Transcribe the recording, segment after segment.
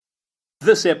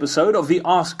This episode of the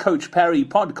Ask Coach Parry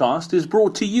podcast is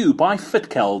brought to you by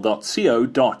fitcal.co.za.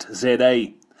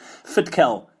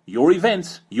 Fitcal, your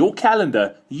events, your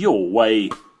calendar, your way.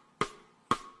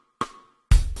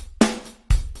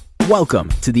 Welcome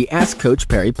to the Ask Coach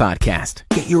Parry podcast.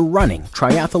 Get your running,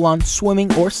 triathlon,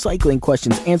 swimming, or cycling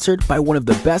questions answered by one of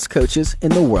the best coaches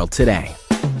in the world today.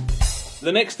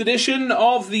 The next edition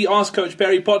of the Ask Coach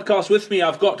Parry podcast. With me,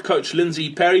 I've got Coach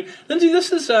Lindsay Parry. Lindsay,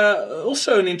 this is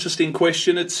also an interesting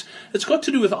question. It's got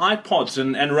to do with iPods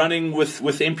and running with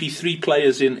MP3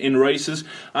 players in races.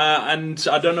 And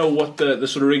I don't know what the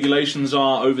sort of regulations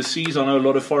are overseas. I know a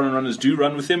lot of foreign runners do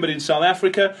run with them, but in South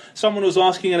Africa, someone was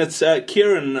asking, and it's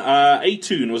Kieran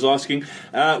Atoon was asking,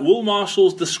 will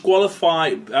marshals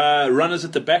disqualify runners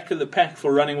at the back of the pack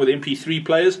for running with MP3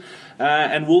 players?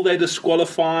 And will they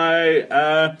disqualify,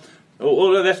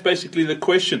 or that's basically the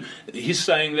question. He's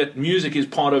saying that music is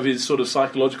part of his sort of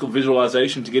psychological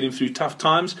visualization to get him through tough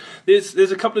times.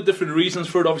 There's a couple of different reasons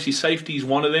for it. Obviously, safety is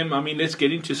one of them. I mean, let's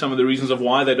get into some of the reasons of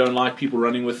why they don't like people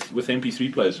running with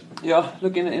MP3 players. Yeah,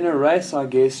 look, in a race, I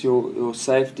guess your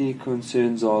safety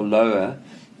concerns are lower,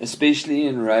 especially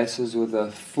in races with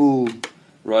a full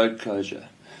road closure.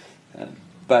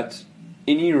 But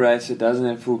any race that doesn't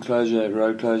have full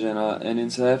road closure, and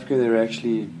in South Africa there are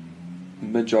actually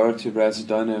majority of races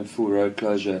don't have full road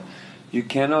closure. You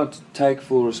cannot take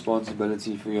full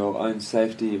responsibility for your own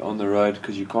safety on the road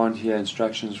because you can't hear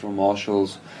instructions from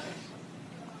marshals,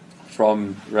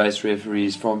 from race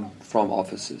referees, from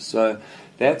officers. So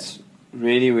that's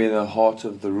really where the heart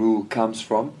of the rule comes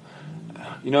from.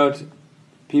 You know,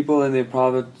 people in their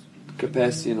private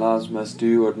capacity in lives must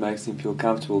do what makes them feel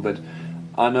comfortable, but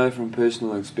I know from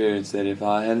personal experience that if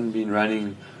I hadn't been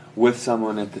running with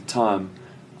someone at the time,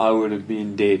 I would have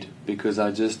been dead because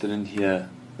I just didn't hear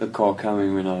the car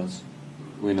coming when I was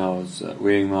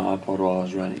wearing my iPod while I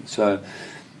was running. So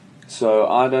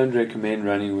I don't recommend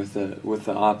running with the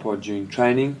iPod during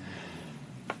training.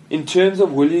 In terms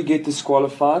of will you get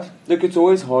disqualified, look, it's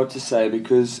always hard to say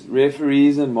because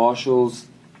referees and marshals,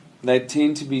 they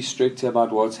tend to be stricter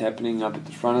about what's happening up at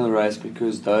the front of the race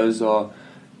because those are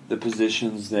the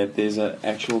positions that there's an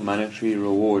actual monetary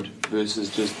reward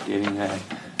versus just getting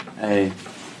a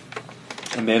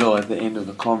medal at the end of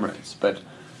the comrades. But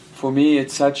for me,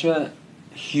 it's such a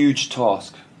huge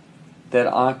task that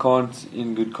I can't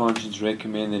in good conscience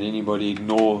recommend that anybody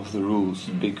ignore the rules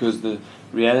because the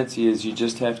reality is you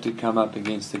just have to come up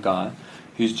against a guy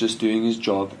who's just doing his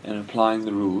job and applying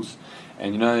the rules.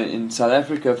 And you know, in South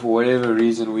Africa, for whatever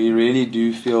reason, we really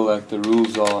do feel like the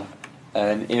rules are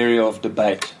an area of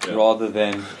debate rather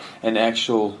than an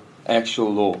actual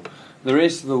law. The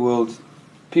rest of the world,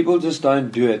 people just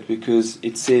don't do it because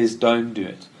it says don't do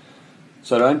it.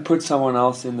 So don't put someone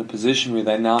else in the position where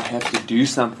they now have to do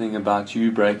something about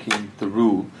you breaking the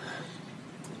rule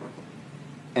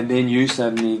and then you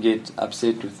suddenly get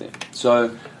upset with them.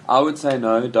 So I would say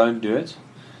no, don't do it.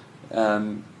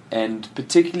 And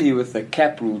particularly with the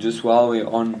cap rule, just while we're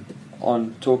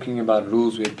on talking about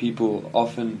rules where people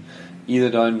often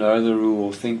either don't know the rule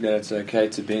or think that it's okay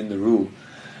to bend the rule.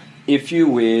 If you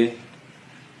wear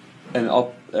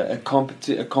a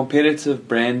competitive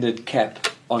branded cap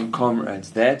on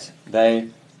comrades, that they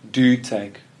do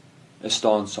take a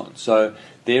stance on. So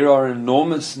there are an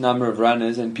enormous number of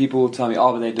runners, and people will tell me,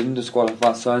 oh, but they didn't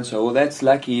disqualify so-and-so. Well, that's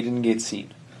lucky he didn't get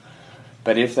seen.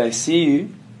 But if they see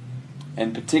you,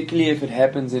 and particularly if it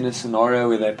happens in a scenario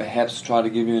where they perhaps try to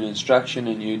give you an instruction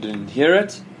and you didn't hear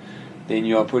it, then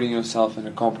you are putting yourself in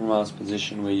a compromised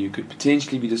position where you could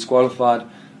potentially be disqualified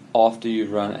after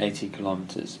you've run 80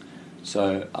 kilometers.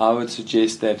 So I would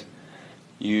suggest that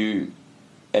you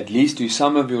at least do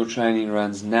some of your training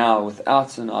runs now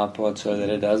without an iPod so that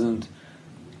it doesn't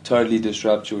totally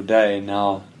disrupt your day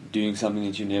now doing something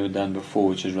that you've never done before,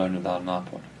 which is run without an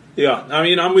iPod. Yeah, I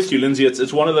mean, I'm with you, Lindsay.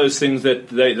 It's one of those things that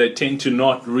they tend to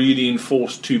not really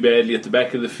enforce too badly at the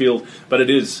back of the field, but it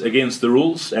is against the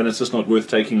rules, and it's just not worth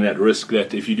taking that risk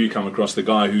that if you do come across the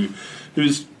guy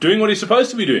who's doing what he's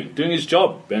supposed to be doing his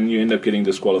job, and you end up getting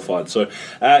disqualified. So,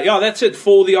 that's it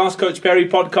for the Ask Coach Parry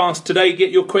podcast today.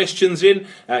 Get your questions in.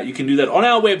 You can do that on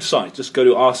our website. Just go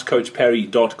to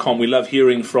askcoachparry.com. We love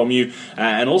hearing from you.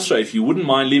 And also, if you wouldn't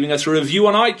mind leaving us a review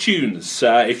on iTunes,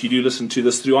 if you do listen to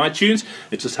this through iTunes,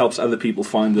 it just helps other people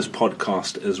find this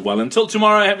podcast as well. Until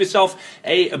tomorrow, have yourself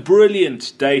a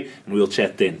brilliant day, and we'll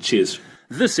chat then. Cheers.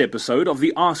 This episode of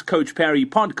the Ask Coach Parry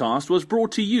podcast was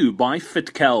brought to you by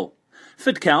Fitcal.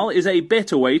 Fitcal is a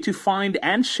better way to find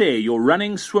and share your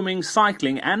running, swimming,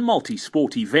 cycling and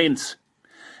multi-sport events.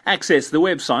 Access the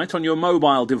website on your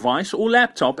mobile device or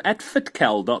laptop at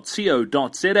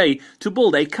fitcal.co.za to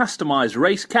build a customized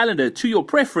race calendar to your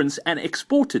preference and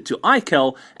export it to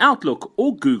iCal, Outlook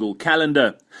or Google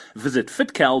Calendar. Visit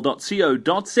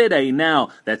fitcal.co.za now.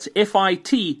 That's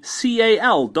fitcal.co.za.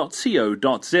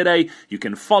 You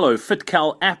can follow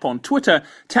FitCal app on Twitter.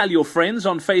 Tell your friends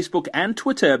on Facebook and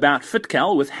Twitter about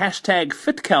FitCal with hashtag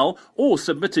FitCal, or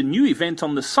submit a new event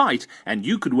on the site and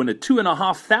you could win a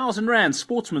R2,500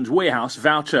 Sportsman's Warehouse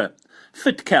voucher.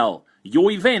 FitCal,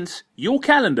 your events, your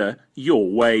calendar,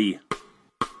 your way.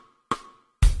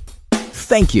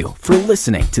 Thank you for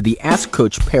listening to the Ask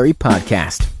Coach Perry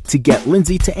podcast. To get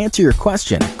Lindsay to answer your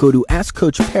question, go to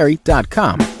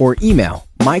AskCoachPerry.com or email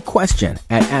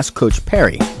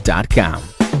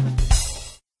myquestion@AskCoachPerry.com.